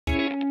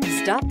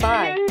Stop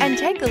by and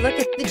take a look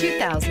at the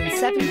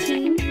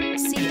 2017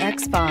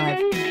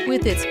 CX-5.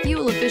 With its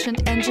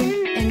fuel-efficient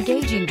engine,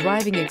 engaging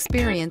driving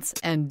experience,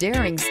 and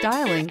daring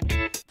styling,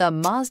 the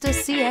Mazda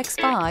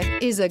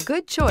CX-5 is a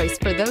good choice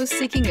for those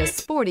seeking a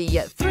sporty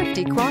yet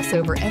thrifty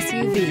crossover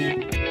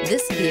SUV.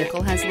 This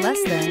vehicle has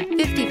less than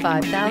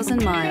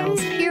 55,000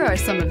 miles. Here are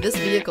some of this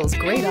vehicle's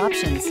great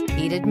options: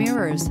 heated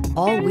mirrors,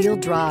 all-wheel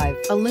drive,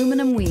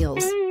 aluminum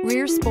wheels,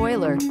 rear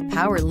spoiler,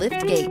 power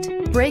lift gate,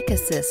 brake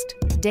assist,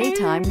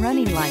 daytime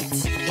running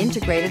lights,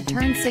 integrated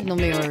turn signal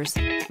mirrors,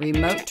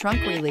 remote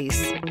trunk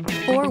release,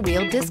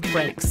 four-wheel disc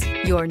brakes.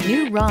 Your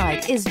new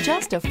ride is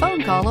just a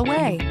phone call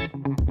away.